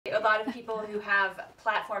lot of people who have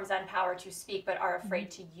platforms and power to speak but are afraid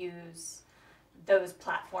to use those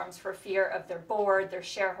platforms for fear of their board, their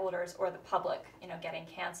shareholders, or the public, getting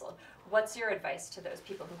canceled. What's your advice to those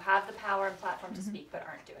people who have the power and platform to speak but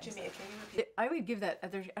aren't doing so? Can you repeat? I would give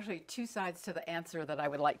that, there's actually two sides to the answer that I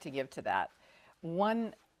would like to give to that.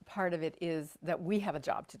 One part of it is that we have a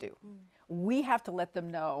job to do. We have to let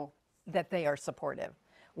them know that they are supportive.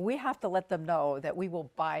 We have to let them know that we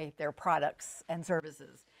will buy their products and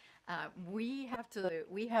services. We have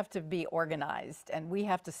to be organized, and we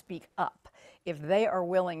have to speak up. If they are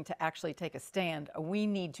willing to actually take a stand, we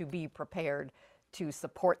need to be prepared to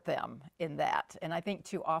support them in that. And I think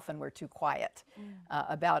too often we're too quiet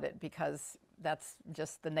about it, because that's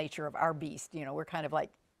just the nature of our beast. We're kind of like,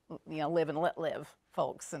 live and let live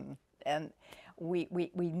folks, and we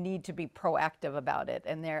need to be proactive about it.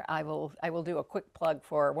 And there, I will do a quick plug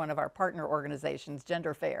for one of our partner organizations,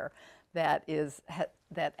 Gender Fair, that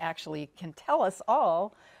actually can tell us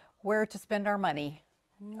all where to spend our money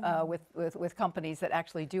with companies that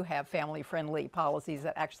actually do have family-friendly policies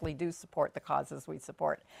that actually do support the causes we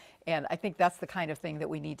support. And I think that's the kind of thing that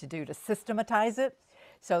we need to do to systematize it,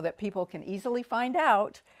 so that people can easily find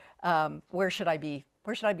out where should I be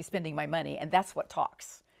spending my money, and that's what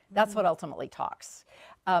talks. That's what ultimately talks.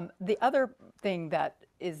 The other thing that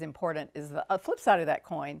is important is the flip side of that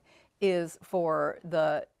coin is for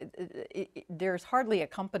there's hardly a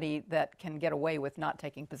company that can get away with not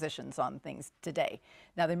taking positions on things today.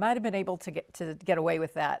 Now, they might have been able to get away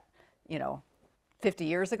with that, 50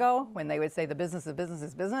 years ago, when they would say the business of business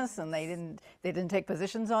is business, and they didn't take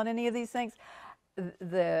positions on any of these things.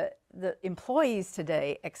 The employees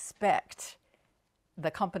today expect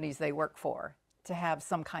the companies they work for to have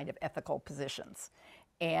some kind of ethical positions,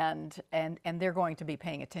 and they're going to be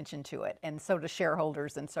paying attention to it, and so do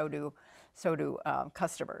shareholders, and so do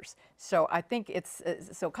customers. So I think it's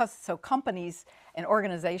so companies and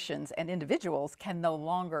organizations and individuals can no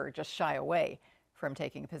longer just shy away from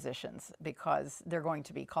taking positions, because they're going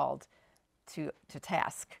to be called to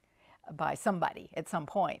task by somebody at some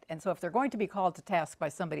point. And so if they're going to be called to task by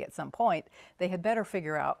somebody at some point, they had better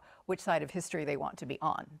figure out which side of history they want to be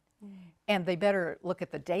on. And they better look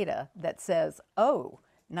at the data that says,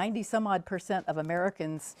 90-some-odd% of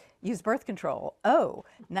Americans use birth control.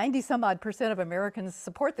 90-some-odd% of Americans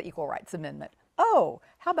support the Equal Rights Amendment. How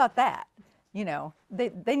about that?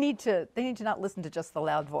 They need to not listen to just the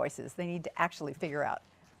loud voices. They need to actually figure out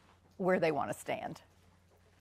where they want to stand.